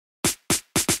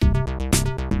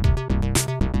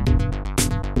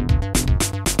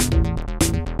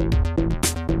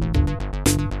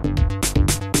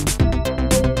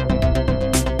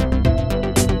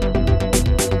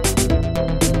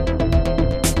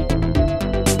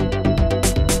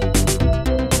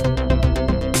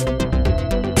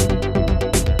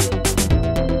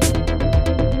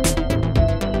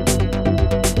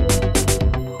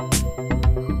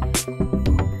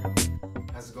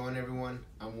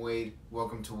Wade.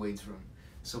 Welcome to Wade's Room.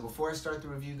 So before I start the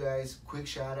review, guys, quick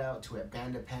shout out to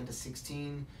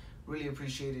Panda16. Really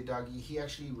appreciate it, doggy. He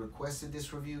actually requested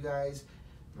this review, guys.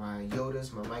 My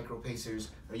Yodas, my micro pacers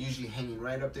are usually hanging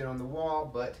right up there on the wall,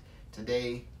 but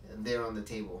today they're on the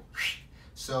table.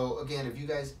 So again, if you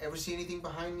guys ever see anything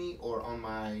behind me or on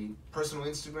my personal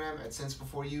Instagram at Sense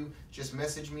Before You, just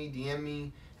message me, DM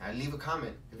me, and leave a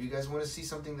comment. If you guys want to see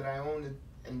something that I own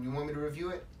and you want me to review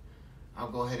it, I'll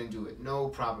go ahead and do it, no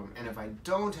problem. And if I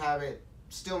don't have it,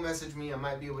 still message me. I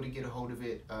might be able to get a hold of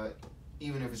it,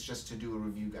 even if it's just to do a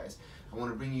review, guys. I want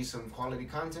to bring you some quality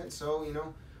content, so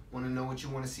want to know what you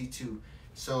want to see too.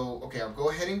 So okay, I'll go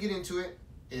ahead and get into it.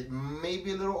 It may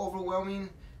be a little overwhelming,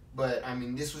 but I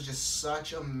mean, this was just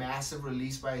such a massive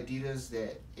release by Adidas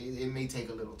that it may take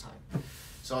a little time.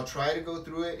 So I'll try to go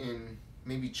through it in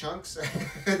maybe chunks,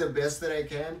 the best that I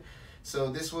can.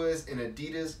 So this was an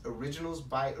Adidas Originals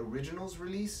by Originals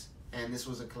release, and this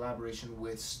was a collaboration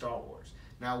with Star Wars.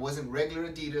 Now, it wasn't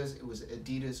regular Adidas, it was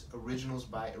Adidas Originals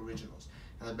by Originals.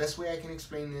 Now, the best way I can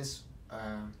explain this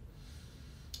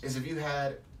is if you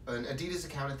had an Adidas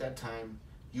account at that time,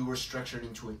 you were structured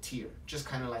into a tier, just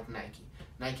kind of like Nike.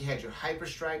 Nike had your Hyper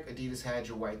Strike, Adidas had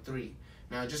your White 3.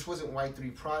 Now, it just wasn't White 3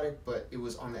 product, but it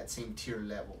was on that same tier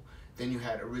level. Then you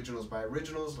had Originals by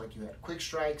Originals, like you had Quick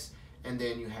Strikes, and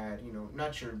then you had,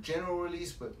 not your general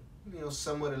release, but,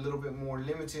 somewhat a little bit more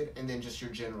limited, and then just your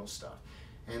general stuff.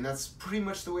 And that's pretty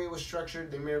much the way it was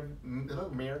structured. They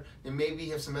maybe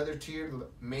have some other tiers,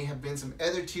 may have been some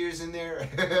other tiers in there,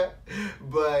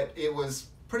 but it was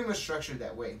pretty much structured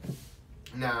that way.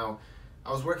 Now,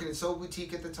 I was working at Soul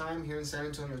Boutique at the time here in San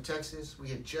Antonio, Texas. We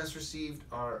had just received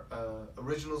our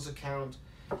Originals account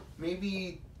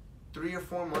maybe 3 or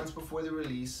 4 months before the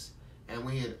release, and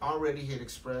we had already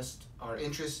expressed our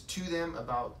interest to them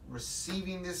about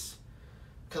receiving this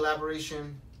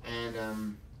collaboration,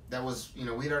 and that was, we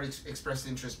had already expressed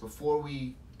interest before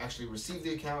we actually received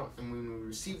the account, and when we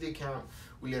received the account,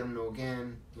 we let them know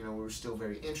again, we were still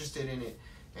very interested in it,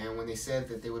 and when they said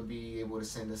that they would be able to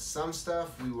send us some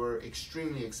stuff, we were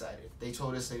extremely excited. They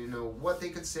told us they didn't know what they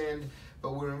could send,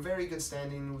 but we're in very good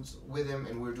standings with them,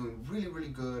 and we're doing really, really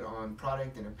good on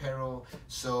product and apparel,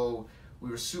 so we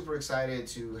were super excited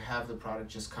to have the product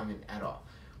just come in at all.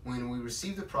 When we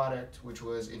received the product, which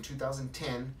was in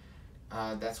 2010,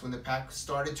 that's when the pack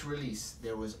started to release.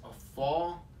 There was a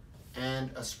fall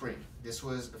and a spring. This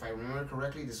was, if I remember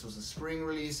correctly, this was a spring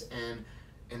release, and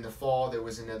in the fall there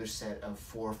was another set of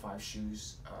 4 or 5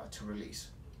 shoes to release.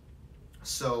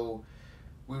 So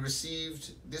we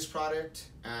received this product,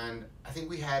 and I think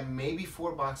we had maybe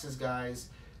 4 boxes, guys.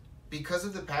 Because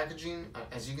of the packaging,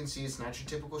 as you can see, it's not your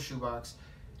typical shoebox.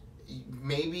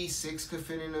 Maybe 6 could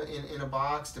fit in a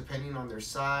box, depending on their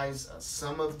size.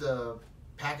 Some of the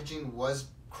packaging was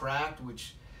cracked,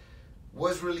 which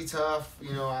was really tough.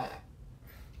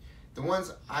 The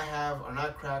ones I have are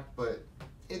not cracked, but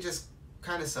it just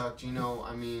kind of sucked.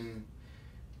 I mean,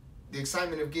 the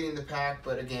excitement of getting the pack,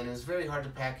 but again, it was very hard to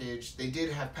package. They did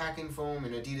have packing foam,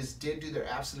 and Adidas did do their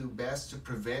absolute best to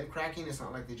prevent cracking. It's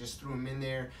not like they just threw them in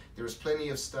there. There was plenty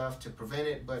of stuff to prevent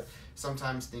it, but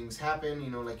sometimes things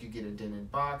happen, like you get a dented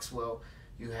box. Well,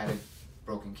 you had a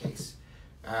broken case.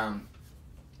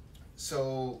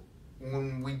 So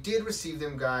when we did receive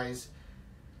them, guys,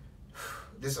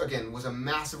 this again was a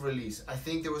massive release. I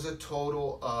think there was a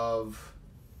total of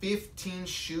 15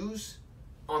 shoes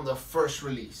on the first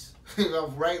release.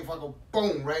 Right, fucking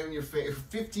boom, right in your face.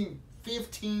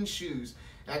 15 shoes.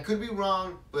 And I could be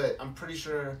wrong, but I'm pretty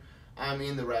sure I'm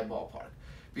in the right ballpark,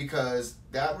 because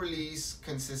that release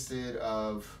consisted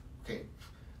of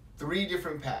 3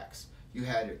 different packs. You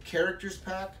had a characters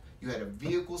pack, you had a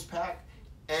vehicles pack,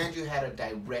 and you had a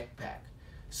direct pack.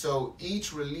 So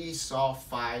each release saw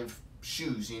 5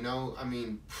 shoes, I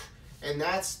mean, and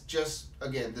that's just,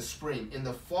 again, the spring. In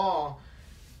the fall,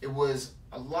 it was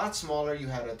a lot smaller. You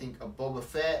had, I think, a Boba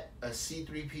Fett, a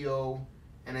C-3PO,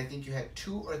 and I think you had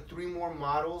 2 or 3 more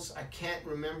models. I can't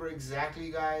remember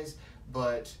exactly, guys,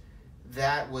 but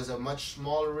that was a much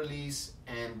smaller release,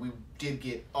 and we did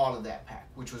get all of that pack,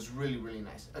 which was really, really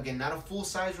nice. Again, not a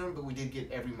full-size run, but we did get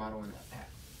every model in that pack.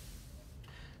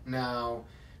 Now,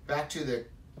 back to the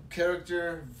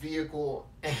character, vehicle,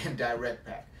 and direct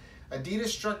pack. Adidas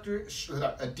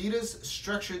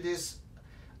structured this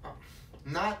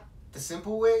not the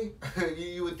simple way.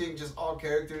 You would think just all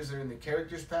characters are in the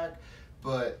characters pack,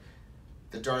 but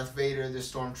the Darth Vader, the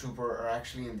Stormtrooper are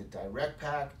actually in the direct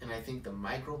pack, and I think the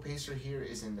Micro Pacer here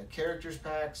is in the characters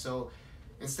pack. So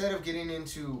instead of getting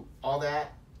into all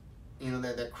that,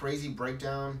 that crazy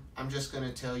breakdown, I'm just going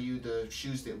to tell you the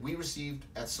shoes that we received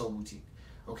at Soul Boutique.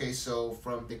 Okay, so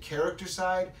from the character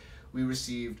side, we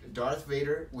received Darth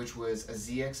Vader, which was a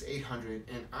ZX800,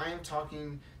 and I am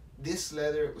talking this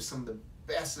leather was some of the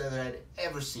best leather I'd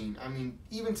ever seen. I mean,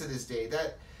 even to this day,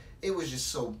 that it was just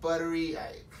so buttery.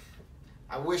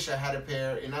 I wish I had a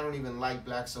pair, and I don't even like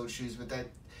black soled shoes, but that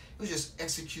it was just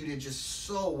executed just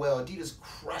so well. Adidas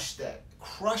crushed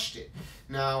it.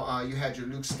 Now you had your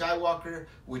Luke Skywalker,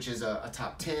 which is a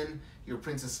top 10. Your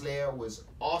Princess Leia was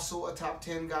also a top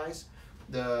 10, guys.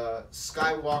 The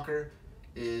Skywalker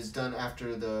is done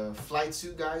after the flight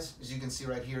suit, guys. As you can see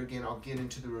right here, again, I'll get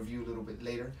into the review a little bit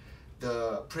later.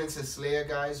 The Princess Leia,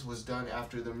 guys, was done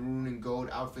after the maroon and gold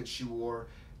outfit she wore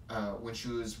when she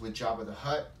was with Jabba the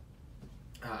Hutt.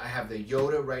 I have the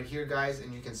Yoda right here, guys,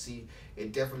 and you can see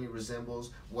it definitely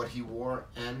resembles what he wore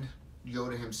and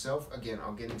Yoda himself. Again,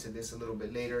 I'll get into this a little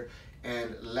bit later.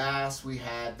 And last, we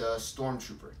had the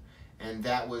Stormtrooper, and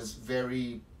that was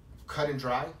very cut and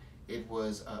dry. It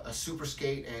was a super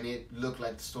skate, and it looked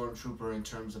like the Stormtrooper in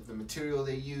terms of the material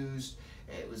they used.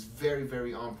 It was very,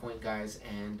 very on point, guys,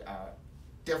 and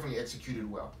definitely executed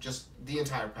well. Just the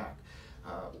entire pack.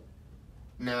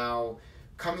 Now,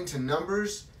 coming to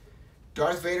numbers,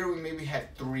 Darth Vader, we maybe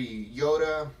had 3.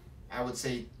 Yoda, I would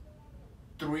say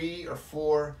 3 or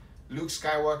 4. Luke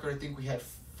Skywalker, I think we had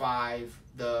 5.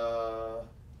 The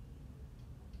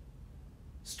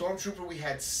Stormtrooper, we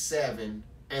had 7.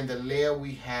 And the Leia,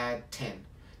 we had 10.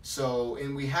 So,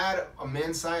 and we had a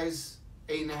men's size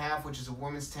 8.5, which is a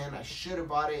woman's 10. I should have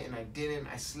bought it, and I didn't.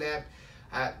 I slept.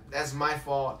 That's my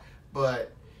fault.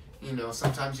 But, you know,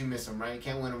 sometimes you miss them, right? You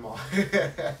can't win them all.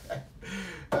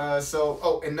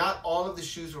 And not all of the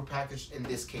shoes were packaged in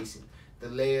this casing. The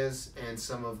Leia's and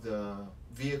some of the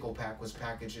vehicle pack was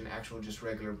packaged in actual just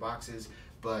regular boxes,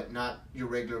 but not your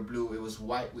regular blue. It was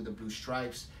white with the blue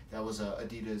stripes. That was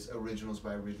Adidas Originals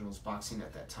by Originals boxing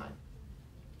at that time.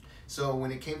 So when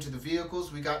it came to the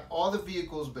vehicles, we got all the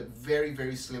vehicles, but very,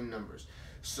 very slim numbers.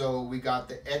 So we got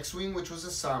the X-Wing, which was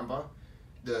a Samba.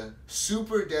 The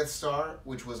Super Death Star,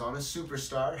 which was on a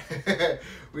Superstar.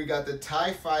 We got the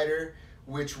TIE Fighter,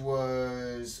 which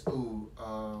was,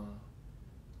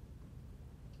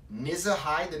 Nizza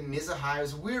High. The Nizza High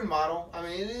was a weird model. I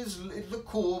mean, it looked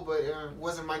cool, but it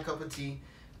wasn't my cup of tea.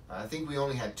 I think we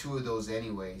only had 2 of those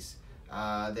anyways.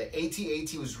 The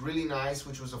AT-AT was really nice,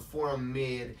 which was a Forum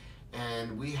Mid,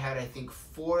 and we had, I think,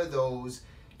 4 of those.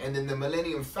 And then the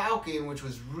Millennium Falcon, which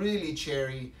was really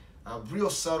cherry, real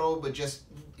subtle, but just,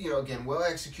 you know, again, well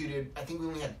executed. I think we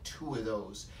only had 2 of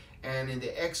those. And in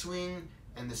the X-Wing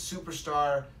and the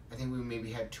Superstar, I think we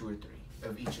maybe had 2 or 3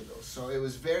 of each of those. So it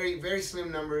was very, very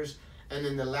slim numbers. And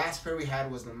then the last pair we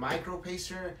had was the Micro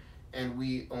Pacer, and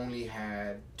we only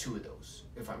had 2 of those,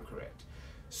 if I'm correct.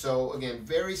 So again,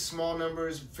 very small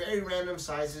numbers, very random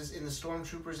sizes. In the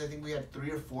Stormtroopers, I think we had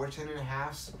 3 or 4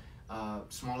 10.5s.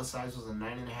 Smallest size was a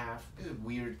 9.5. It was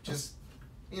weird, just,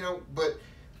 you know, but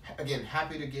again,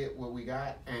 happy to get what we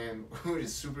got, and we were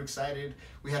just super excited.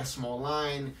 We had a small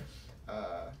line,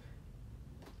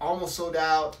 almost sold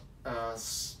out.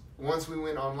 Once we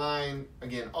went online,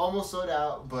 again, almost sold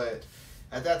out, but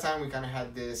at that time we kind of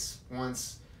had this,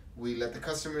 once we let the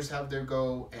customers have their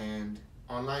go and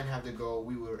online have their go,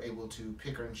 we were able to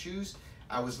pick and choose.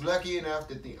 I was lucky enough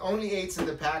that the only 8s in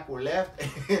the pack were left,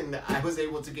 and I was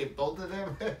able to get both of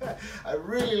them. I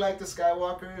really like the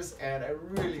Skywalkers, and I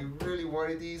really, really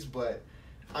wanted these, but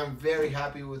I'm very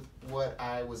happy with what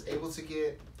I was able to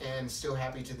get, and still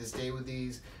happy to this day with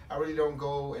these. I really don't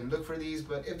go and look for these,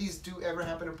 but if these do ever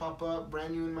happen to pop up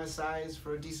brand new in my size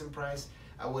for a decent price,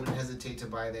 I wouldn't hesitate to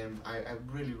buy them. I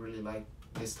really, really like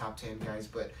this top 10, guys,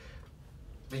 but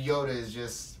the Yoda is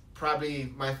just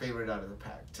probably my favorite out of the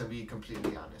pack, to be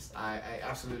completely honest. I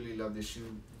absolutely love this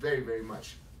shoe very, very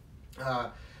much.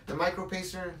 The Micro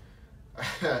Pacer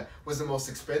was the most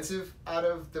expensive out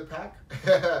of the pack,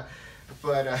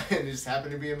 but it just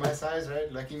happened to be in my size,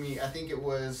 right? Lucky me. I think it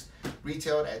was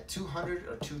retailed at $200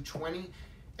 or $220.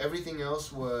 Everything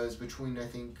else was between, I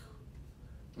think,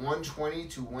 $120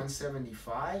 to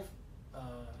 $175.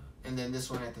 And then this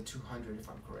one at the $200, if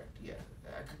I'm correct. Yeah,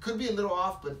 could be a little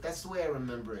off, but that's the way I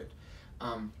remember it.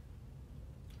 Damn,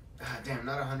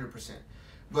 not 100%.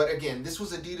 But again, this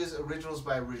was Adidas Originals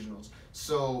by Originals.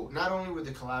 So not only were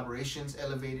the collaborations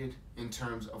elevated in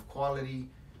terms of quality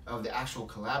of the actual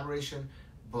collaboration,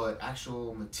 but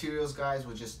actual materials, guys,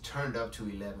 were just turned up to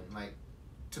 11. Like,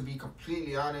 to be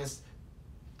completely honest,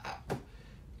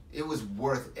 it was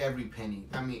worth every penny.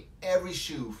 I mean, every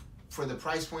shoe for the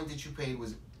price point that you paid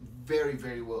was very,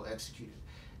 very well executed.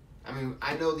 I mean,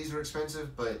 I know these were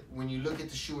expensive, but when you look at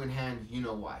the shoe in hand, you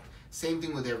know why. Same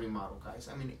thing with every model, guys.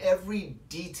 I mean, every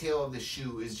detail of the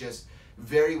shoe is just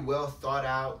very well thought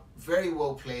out, very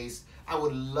well placed. I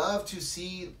would love to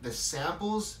see the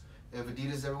samples. If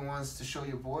Adidas ever wants to show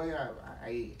your boy,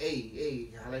 hey,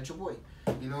 highlight your boy.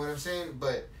 You know what I'm saying?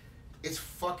 But it's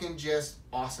fucking just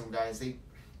awesome, guys.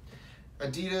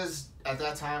 Adidas at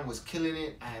that time was killing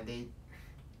it, and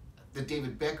the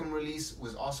David Beckham release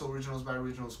was also Originals by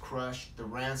Originals crushed. The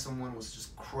Ransom one was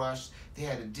just crushed. They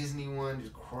had a Disney one,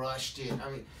 just crushed it.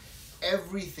 I mean,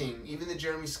 everything, even the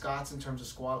Jeremy Scotts in terms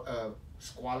of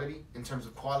quality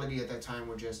at that time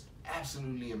were just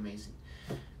absolutely amazing.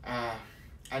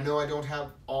 I know I don't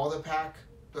have all the pack.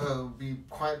 Be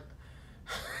quite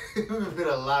it would have been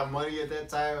a lot of money at that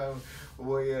time.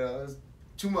 Well, you know, it was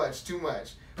too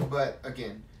much. But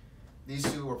again, these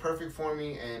two were perfect for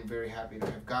me, and very happy to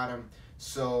have got them.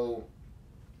 So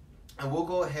I will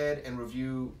go ahead and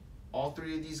review all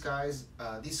three of these guys.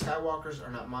 These Skywalkers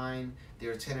are not mine.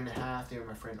 They're 10.5. They're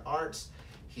my friend Art's.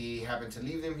 He happened to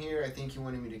leave them here. I think he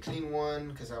wanted me to clean one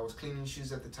because I was cleaning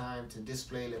shoes at the time to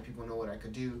display, let people know what I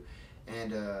could do.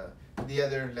 And the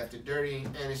other left it dirty,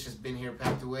 and it's just been here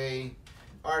packed away.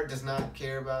 Art does not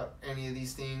care about any of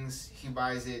these things. He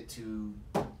buys it to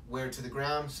wear it to the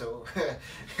ground. So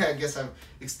I guess I've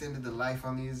extended the life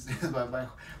on these by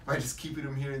just keeping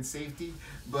them here in safety.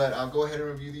 But I'll go ahead and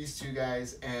review these two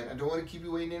guys, and I don't want to keep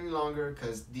you waiting any longer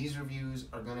because these reviews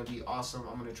are going to be awesome.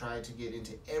 I'm going to try to get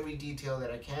into every detail that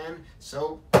I can.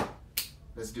 So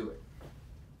let's do it.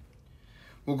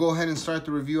 We'll go ahead and start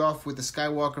the review off with the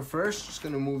Skywalker first. Just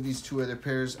going to move these two other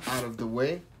pairs out of the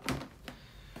way.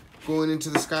 Going into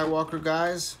the Skywalker,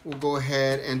 guys, we'll go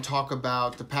ahead and talk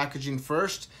about the packaging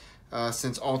first,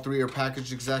 since all three are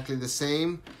packaged exactly the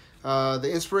same. The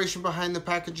inspiration behind the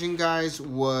packaging, guys,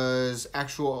 was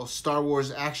actual Star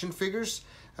Wars action figures.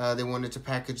 They wanted to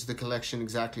package the collection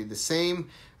exactly the same.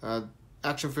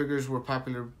 Action figures were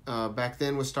popular back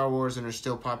then with Star Wars and are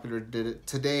still popular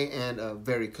today, and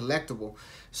very collectible.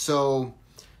 So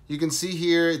you can see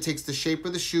here it takes the shape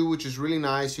of the shoe, which is really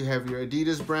nice. You have your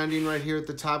Adidas branding right here at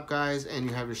the top, guys, and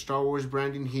you have your Star Wars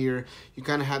branding here. You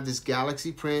kind of have this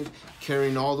galaxy print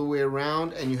carrying all the way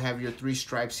around, and you have your 3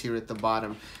 stripes here at the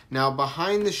bottom. Now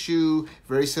behind the shoe,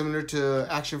 very similar to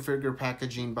action figure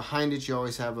packaging, behind it you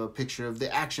always have a picture of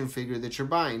the action figure that you're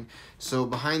buying. So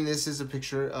behind this is a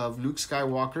picture of Luke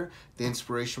Skywalker, the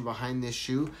inspiration behind this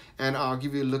shoe, and I'll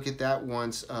give you a look at that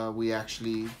once we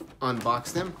actually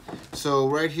unbox them. So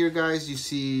right here, guys, you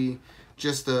see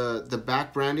just the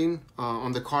back branding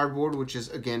on the cardboard, which is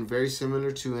again very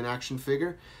similar to an action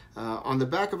figure. On the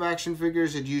back of action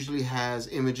figures, it usually has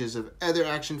images of other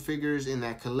action figures in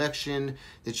that collection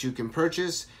that you can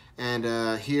purchase. And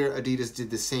here Adidas did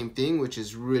the same thing, which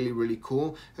is really, really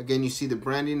cool. Again, you see the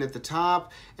branding at the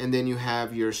top, and then you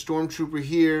have your Stormtrooper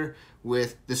here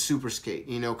with the Super Skate,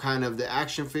 you know, kind of the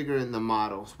action figure and the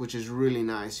models, which is really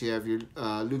nice. You have your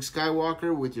Luke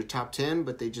Skywalker with your top 10,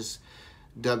 but they just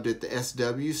dubbed it the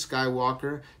SW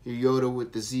Skywalker. Your Yoda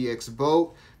with the ZX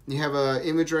boat. You have an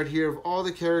image right here of all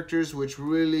the characters, which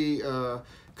really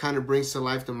kind of brings to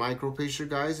life the micro picture,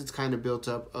 guys. It's kind of built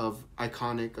up of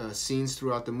iconic scenes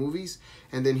throughout the movies.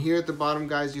 And then here at the bottom,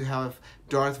 guys, you have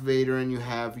Darth Vader, and you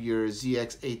have your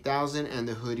ZX 8000 and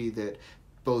the hoodie that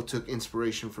both took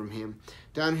inspiration from him.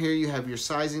 Down here you have your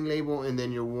sizing label, and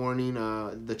then your warning,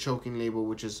 the choking label,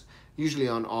 which is usually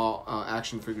on all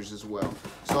action figures as well.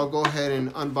 So I'll go ahead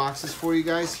and unbox this for you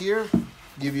guys here.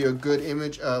 Give you a good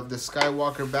image of the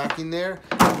Skywalker backing there.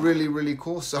 Really, really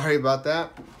cool. Sorry about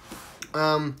that.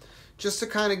 Just to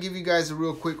kind of give you guys a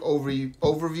real quick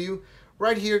overview.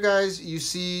 Right here, guys, you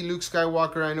see Luke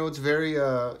Skywalker. I know it's very,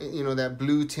 you know, that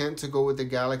blue tint to go with the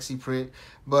galaxy print.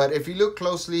 But if you look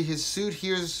closely, his suit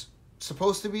here is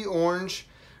supposed to be orange.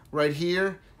 Right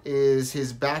here is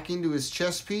his backing to his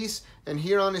chest piece. And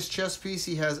here on his chest piece,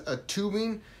 he has a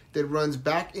tubing that runs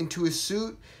back into his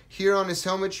suit. Here on his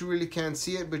helmet, you really can't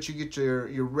see it, but you get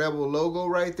your Rebel logo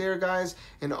right there, guys.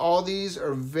 And all these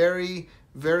are very,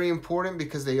 very important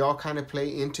because they all kind of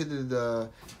play into the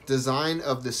design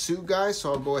of the suit, guys.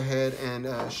 So I'll go ahead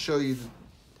and show you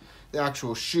the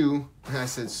actual shoe. I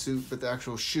said suit, but the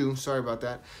actual shoe. Sorry about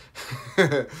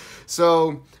that.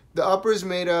 So the upper is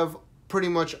made of pretty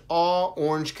much all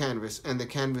orange canvas, and the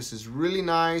canvas is really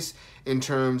nice in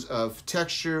terms of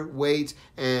texture, weight,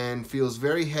 and feels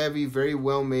very heavy, very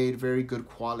well made, very good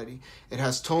quality. It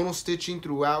has tonal stitching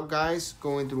throughout, guys,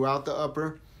 going throughout the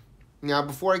upper. Now,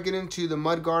 before I get into the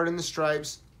mudguard and the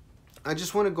stripes, I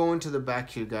just want to go into the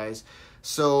back here, guys.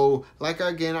 So like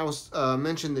again, I was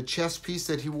mentioned the chest piece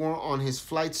that he wore on his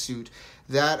flight suit.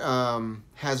 That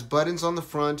has buttons on the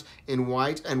front in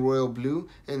white and royal blue,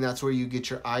 and that's where you get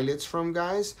your eyelets from,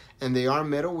 guys. And they are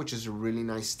metal, which is a really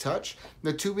nice touch.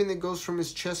 The tubing that goes from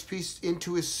his chest piece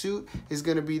into his suit is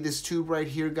going to be this tube right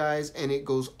here, guys, and it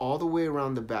goes all the way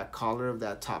around the back collar of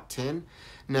that top 10.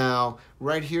 Now,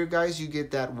 right here, guys, you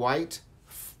get that white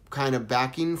kind of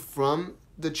backing from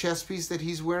the chest piece that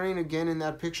he's wearing again in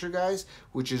that picture, guys,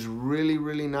 which is really,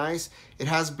 really nice. It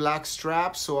has black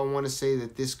straps, so I want to say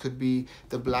that this could be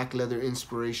the black leather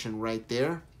inspiration right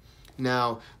there.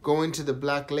 Now, going to the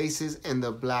black laces and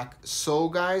the black sole,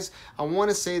 guys, I want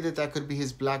to say that that could be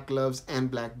his black gloves and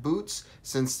black boots,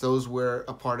 since those were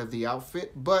a part of the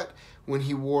outfit. But when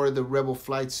he wore the Rebel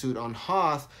flight suit on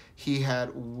Hoth, he had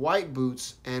white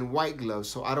boots and white gloves.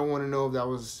 So I don't know if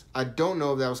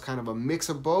that was kind of a mix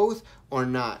of both or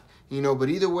not. You know, but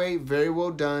either way, very well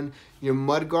done. Your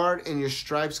mudguard and your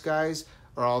stripes, guys,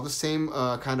 are all the same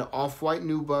kind of off-white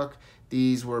nubuck.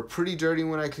 These were pretty dirty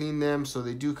when I cleaned them, so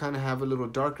they do kind of have a little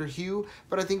darker hue,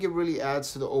 but I think it really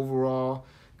adds to the overall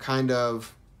kind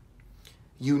of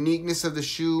uniqueness of the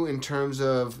shoe in terms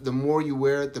of the more you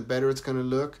wear it, the better it's going to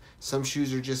look. Some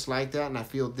shoes are just like that, and I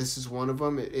feel this is one of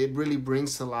them. It really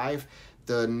brings to life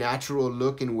the natural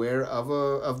look and wear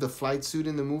of the flight suit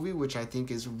in the movie, which I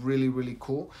think is really, really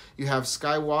cool. You have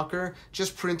Skywalker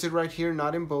just printed right here,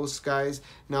 not embossed, guys.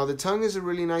 Now, the tongue is a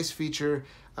really nice feature.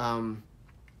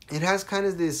 It has kind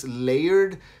of this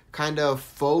layered kind of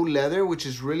faux leather, which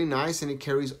is really nice, and it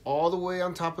carries all the way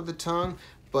on top of the tongue.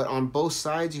 But on both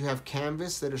sides, you have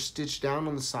canvas that are stitched down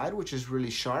on the side, which is really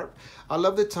sharp. I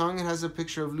love the tongue. It has a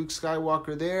picture of Luke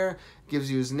Skywalker there. Gives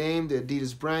you his name, the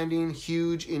Adidas branding,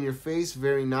 huge in your face,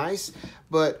 very nice.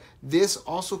 But this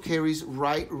also carries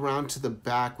right around to the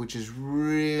back, which is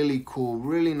really cool.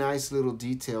 Really nice little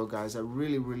detail, guys. I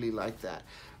really, really like that.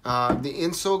 The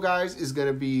insole, guys, is going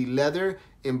to be leather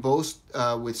embossed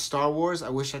with Star Wars. I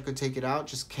wish I could take it out,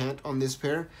 just can't on this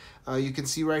pair. You can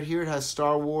see right here it has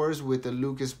Star Wars with the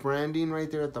Lucas branding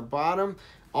right there at the bottom.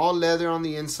 All leather on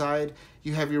the inside.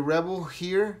 You have your Rebel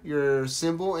here, your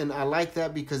symbol, and I like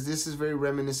that because this is very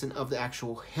reminiscent of the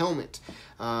actual helmet.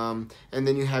 And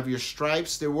then you have your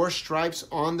stripes. There were stripes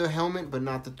on the helmet, but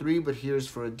not the 3, but here's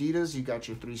for Adidas. You got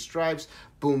your 3 stripes.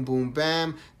 Boom, boom,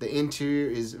 bam. The interior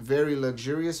is very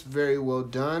luxurious, very well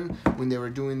done when they were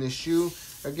doing this shoe.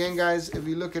 Again, guys, if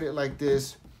you look at it like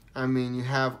this, I mean, you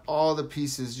have all the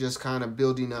pieces just kind of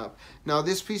building up. Now,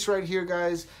 this piece right here,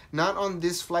 guys, not on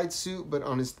this flight suit, but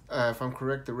on his, if I'm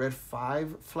correct, the Red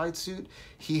 5 flight suit,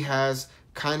 he has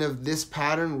kind of this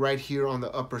pattern right here on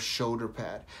the upper shoulder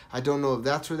pad. I don't know if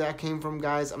that's where that came from,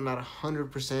 guys. I'm not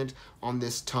 100% on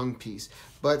this tongue piece.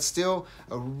 But still,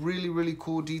 a really, really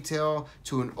cool detail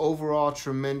to an overall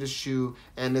tremendous shoe.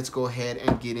 And let's go ahead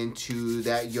and get into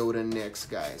that Yoda next,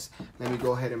 guys. Let me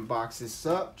go ahead and box this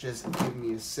up. Just give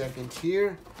me a second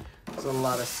here. It's a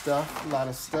lot of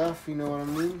stuff, you know what I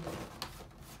mean?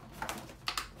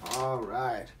 All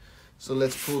right. So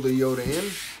let's pull the Yoda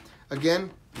in. Again,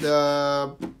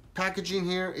 the packaging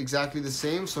here, exactly the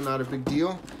same, so not a big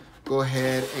deal. Go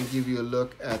ahead and give you a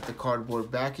look at the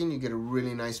cardboard backing. You get a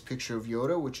really nice picture of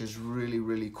Yoda, which is really,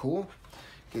 really cool.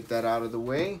 Get that out of the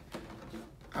way.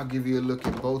 I'll give you a look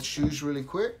at both shoes really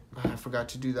quick. I forgot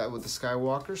to do that with the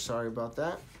Skywalker. Sorry about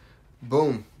that.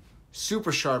 Boom.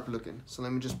 Super sharp looking. So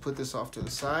let me just put this off to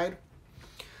the side.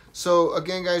 So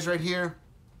again, guys, right here,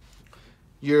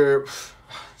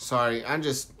 sorry,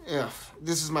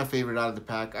 this is my favorite out of the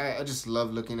pack. I just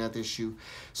love looking at this shoe.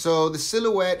 So the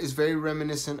silhouette is very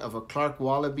reminiscent of a Clark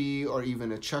Wallaby or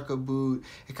even a Chukka boot.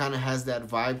 It kind of has that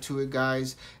vibe to it,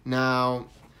 guys. Now,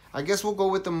 I guess we'll go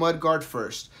with the mudguard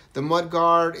first. The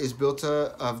mudguard is built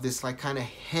of this like kind of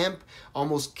hemp,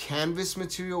 almost canvas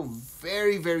material.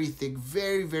 Very, very thick,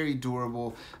 very, very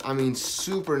durable. I mean,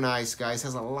 super nice, guys.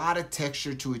 Has a lot of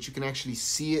texture to it. You can actually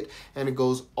see it, and it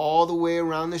goes all the way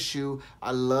around the shoe.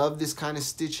 I love this kind of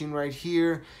stitching right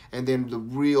here, and then the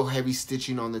real heavy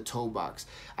stitching on the toe box.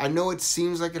 I know it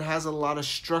seems like it has a lot of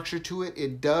structure to it.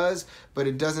 It does, but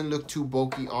it doesn't look too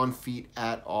bulky on feet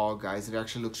at all, guys. It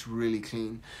actually looks really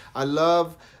clean. I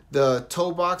love the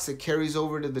toe box that carries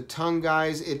over to the tongue,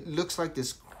 guys. It looks like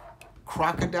this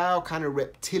crocodile kind of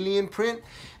reptilian print,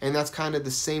 and that's kind of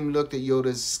the same look that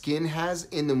Yoda's skin has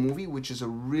in the movie, which is a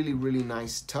really, really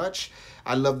nice touch.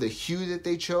 I love the hue that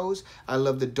they chose. I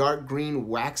love the dark green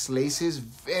wax laces.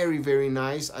 Very, very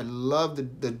nice. I love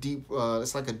the deep,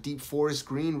 it's like a deep forest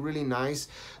green, really nice.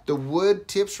 The wood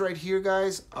tips right here,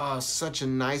 guys, such a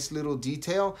nice little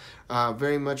detail.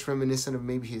 Very much reminiscent of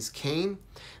maybe his cane.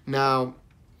 Now,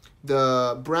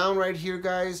 The brown right here,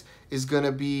 guys, is going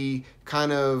to be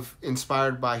kind of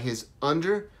inspired by his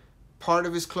under part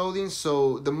of his clothing.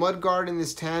 So the mudguard in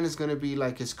this tan is going to be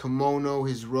like his kimono,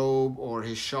 his robe, or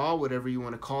his shawl, whatever you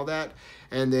want to call that.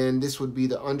 And then this would be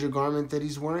the undergarment that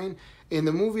he's wearing. In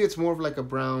the movie, it's more of like a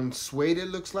brown suede, it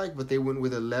looks like, but they went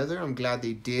with a leather. I'm glad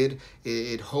they did.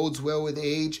 It holds well with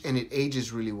age, and it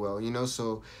ages really well, you know.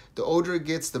 So the older it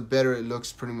gets, the better it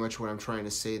looks, pretty much what I'm trying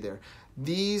to say there.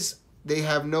 These, they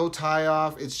have no tie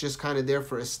off. It's just kind of there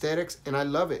for aesthetics, and I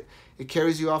love it. It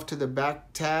carries you off to the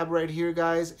back tab right here,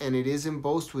 guys, and it is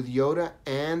embossed with Yoda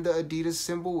and the Adidas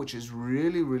symbol, which is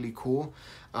really, really cool.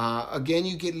 Again,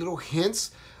 you get little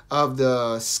hints of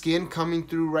the skin coming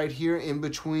through right here in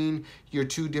between your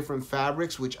two different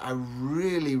fabrics, which I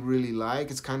really, really like.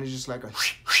 It's kind of just like a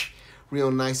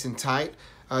real nice and tight.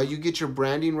 You get your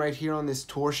branding right here on this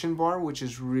torsion bar, which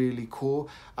is really cool.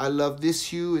 I love this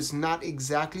hue. It's not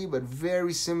exactly, but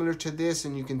very similar to this,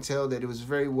 and you can tell that it was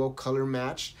very well color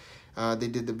matched. They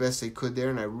did the best they could there,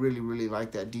 and I really, really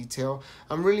like that detail.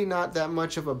 I'm really not that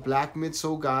much of a black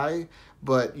midsole guy,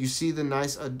 but you see the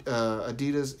nice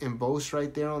Adidas embossed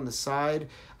right there on the side.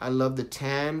 I love the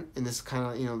tan and this kind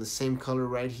of, you know, the same color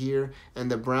right here. And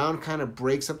the brown kind of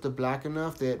breaks up the black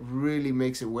enough that really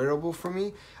makes it wearable for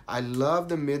me. I love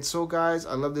the midsole, guys.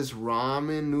 I love this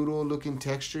ramen noodle looking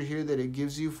texture here that it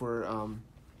gives you for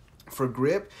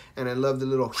grip. And I love the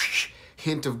little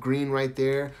hint of green right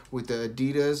there with the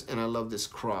Adidas. And I love this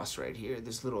cross right here.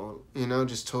 This little, you know,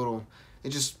 just total, it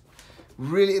just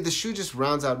really, the shoe just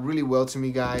rounds out really well to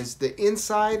me, guys. The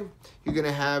inside, you're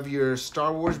gonna have your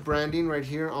Star Wars branding right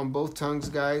here on both tongues,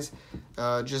 guys.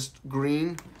 Just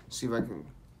green. See if I can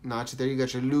notch it there. You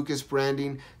got your Lucas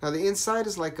branding. Now the inside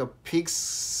is like a pig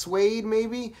suede,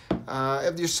 maybe.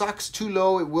 If your sock's too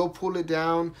low, it will pull it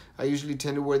down. I usually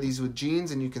tend to wear these with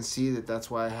jeans, and you can see that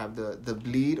that's why I have the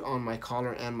bleed on my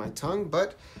collar and my tongue,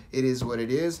 but it is what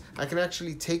it is. I can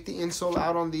actually take the insole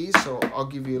out on these, so I'll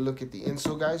give you a look at the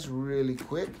insole, guys, really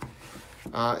quick.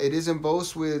 It is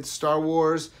embossed with Star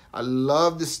Wars. I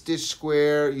love the stitch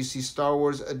square. You see Star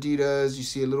Wars Adidas. You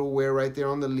see a little wear right there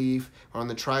on the leaf, or on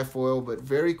the trifoil, but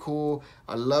very cool.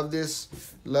 I love this.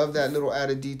 Love that little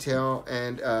added detail,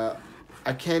 and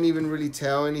I can't even really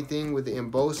tell anything with the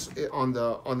emboss on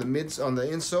the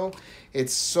insole.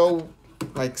 It's so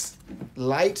like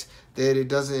light that it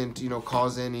doesn't, you know,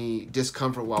 cause any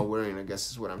discomfort while wearing, I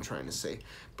guess is what I'm trying to say.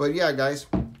 But yeah, guys,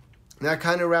 that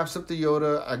kind of wraps up the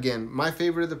Yoda. Again, my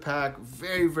favorite of the pack.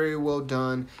 Very, very well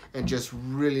done, and just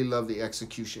really love the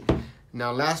execution.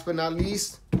 Now, last but not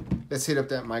least, let's hit up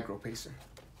that micro pacer.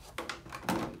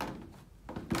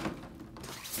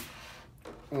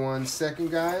 1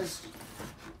 second, guys.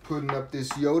 Putting up this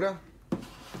Yoda.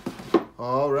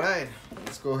 All right,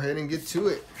 let's go ahead and get to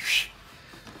it.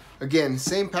 Again,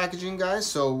 same packaging, guys,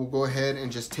 so we'll go ahead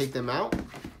and just take them out.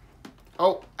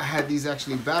 Oh, I had these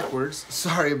actually backwards.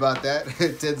 Sorry about that.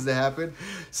 It tends to happen.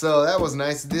 So that was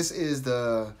nice. This is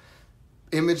the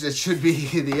image that should be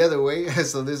the other way.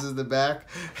 So this is the back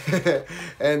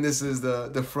and this is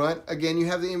the front. Again, you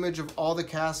have the image of all the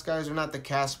cast, guys, or not the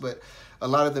cast, but a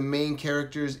lot of the main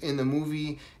characters in the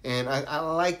movie. And I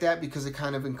like that because it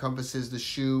kind of encompasses the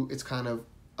shoe. It's kind of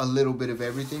a little bit of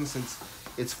everything since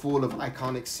it's full of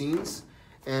iconic scenes.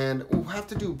 And we'll have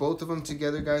to do both of them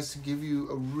together, guys, to give you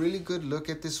a really good look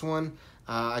at this one.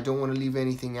 I don't want to leave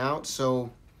anything out. So,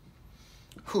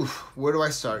 where do I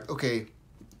start? Okay.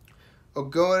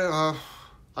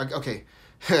 Okay.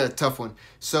 Tough one.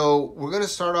 So, we're going to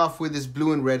start off with this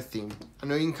blue and red theme. I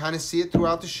know you can kind of see it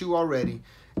throughout the shoe already.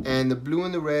 And the blue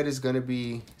and the red is going to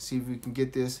be, see if we can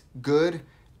get this, good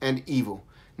and evil.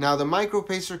 Now, the micro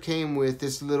pacer came with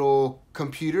this little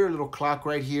computer, a little clock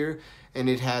right here. And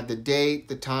it had the date,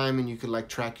 the time, and you could like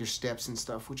track your steps and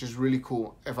stuff, which is really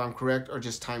cool, if I'm correct, or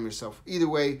just time yourself. Either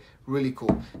way, really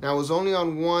cool. Now, it was only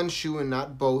on one shoe and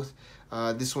not both.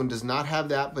 This one does not have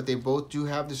that, but they both do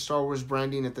have the Star Wars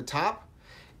branding at the top.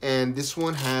 And this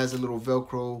one has a little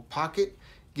Velcro pocket.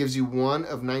 Gives you one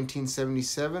of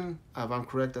 1977. If I'm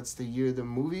correct, that's the year the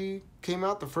movie came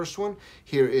out, the first one.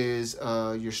 Here is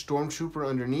your Stormtrooper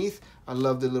underneath. I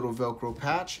love the little Velcro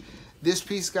patch. This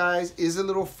piece, guys, is a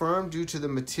little firm due to the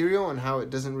material and how it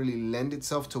doesn't really lend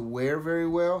itself to wear very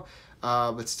well,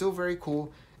 but still very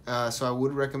cool. So I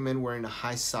would recommend wearing a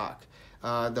high sock.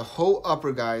 The whole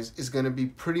upper, guys, is going to be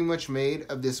pretty much made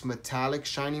of this metallic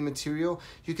shiny material.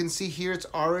 You can see here it's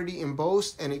already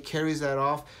embossed, and it carries that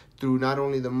off through not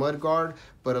only the mud guard,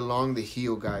 but along the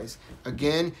heel, guys.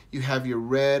 Again, you have your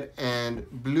red and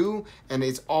blue, and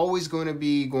it's always going to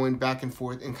be going back and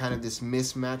forth in kind of this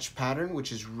mismatched pattern,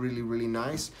 which is really, really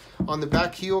nice. On the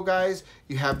back heel, guys,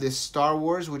 you have this Star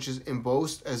Wars, which is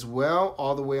embossed as well,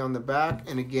 all the way on the back.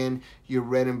 And again, your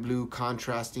red and blue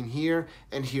contrasting here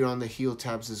and here on the heel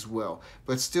tabs as well.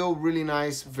 But still really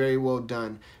nice, very well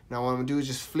done. Now what I'm gonna do is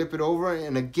just flip it over,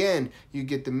 and again, you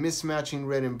get the mismatching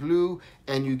red and blue,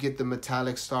 and you get the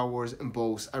metallic Star Wars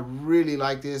embossed. I really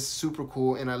like this, super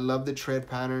cool, and I love the tread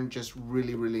pattern, just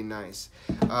really, really nice.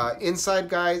 Inside,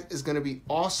 guys, is gonna be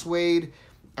all suede.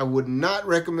 I would not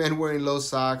recommend wearing low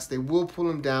socks. They will pull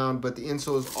them down, but the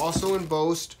insole is also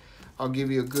embossed. I'll give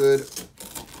you a good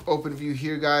open view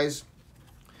here, guys.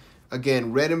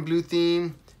 Again, red and blue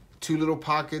theme, 2 little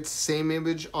pockets, same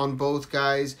image on both,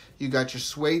 guys. You got your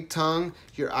suede tongue.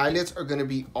 Your eyelets are gonna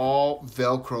be all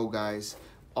Velcro, guys.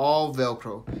 All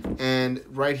Velcro. And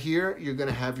right here, you're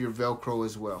gonna have your Velcro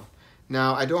as well.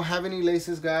 Now, I don't have any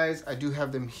laces, guys. I do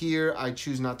have them here. I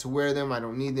choose not to wear them. I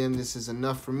don't need them. This is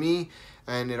enough for me.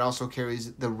 And it also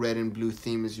carries the red and blue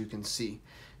theme, as you can see.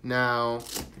 Now,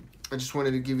 I just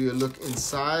wanted to give you a look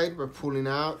inside by pulling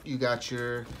out. You got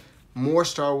your more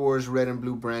Star Wars red and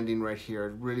blue branding right here. I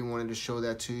really wanted to show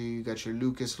that to you. You got your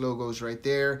Lucas logos right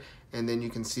there, and then you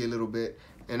can see a little bit.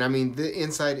 And I mean, the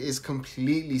inside is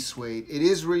completely suede. It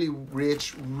is really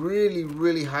rich, really,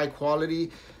 really high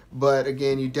quality. But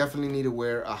again, you definitely need to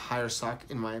wear a higher sock,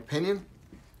 in my opinion.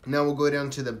 Now we'll go down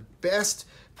to the best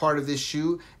part of this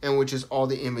shoe, and which is all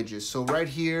the images. So right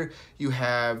here you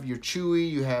have your Chewie,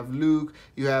 you have Luke,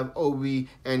 you have Obi,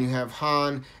 and you have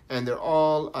Han, and they're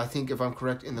all, I think if I'm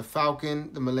correct, in the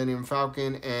Falcon, the Millennium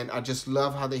Falcon, and I just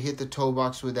love how they hit the toe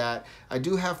box with that. I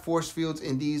do have force fields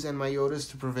in these and my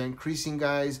Yodas to prevent creasing,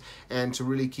 guys, and to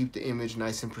really keep the image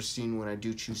nice and pristine when I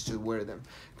do choose to wear them.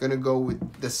 Gonna go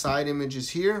with the side images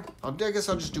here. I guess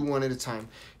I'll just do one at a time.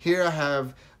 Here I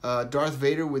have Darth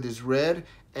Vader with his red,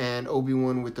 and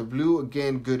Obi-Wan with the blue.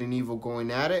 Again, good and evil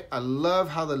going at it. I love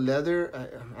how the leather,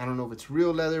 I don't know if it's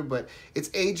real leather, but it's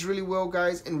aged really well,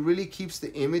 guys, and really keeps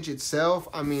the image itself.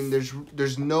 I mean,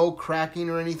 there's no cracking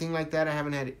or anything like that. I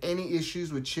haven't had any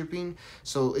issues with chipping,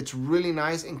 so it's really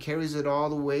nice and carries it all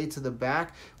the way to the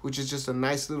back, which is just a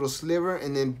nice little sliver,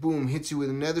 and then boom, hits you with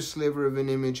another sliver of an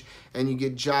image, and you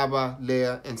get Jabba,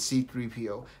 Leia, and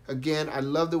C-3PO. Again, I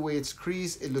love the way it's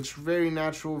creased. It looks very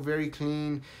natural, very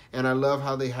clean, and I love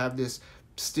how they have this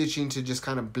stitching to just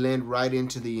kind of blend right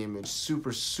into the image.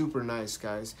 Super, super nice,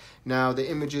 guys. Now, the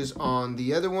images on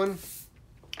the other one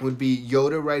would be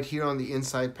Yoda right here on the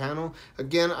inside panel.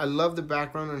 Again, I love the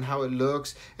background and how it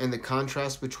looks, and the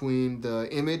contrast between the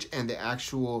image and the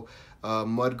actual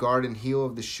mud guard and heel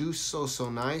of the shoe. So, so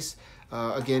nice.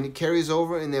 Again, it carries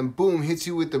over, and then boom, hits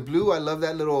you with the blue. I love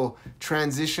that little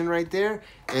transition right there.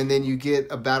 And then you get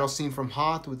a battle scene from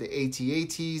Hoth with the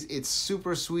AT-ATs. It's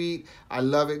super sweet. I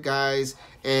love it, guys.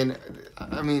 And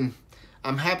I mean,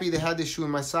 I'm happy they had this shoe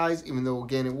in my size, even though,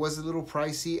 again, it was a little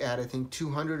pricey at, I think,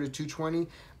 $200 or $220.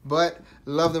 But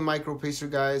love the Micro Pacer,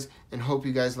 guys, and hope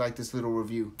you guys like this little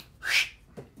review.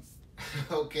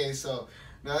 Okay, so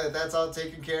now that that's all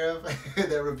taken care of,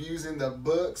 the review's in the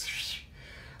books.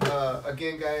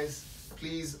 Again, guys,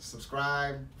 please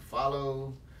subscribe,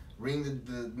 follow, ring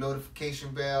the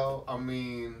notification bell. I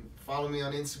mean, follow me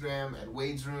on Instagram at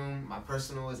Wade's Room. My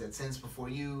personal is at Sense Before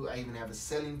You. I even have a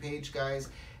selling page, guys,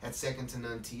 at Second to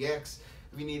None TX.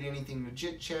 If you need anything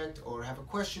legit checked or have a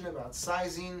question about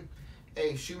sizing,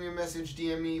 hey, shoot me a message,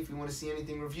 DM me. If you want to see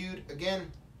anything reviewed,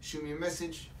 again, shoot me a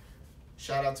message.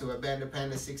 Shout out to Abanda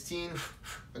Panda 16.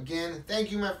 Again,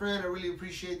 thank you, my friend. I really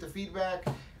appreciate the feedback.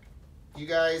 You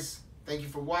guys, thank you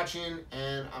for watching,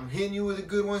 and I'm hitting you with a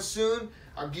good one soon.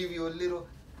 I'll give you a little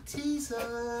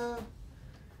teaser.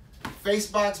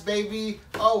 Facebox, baby.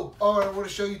 Oh, I don't want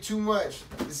to show you too much.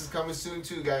 This is coming soon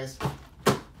too, guys.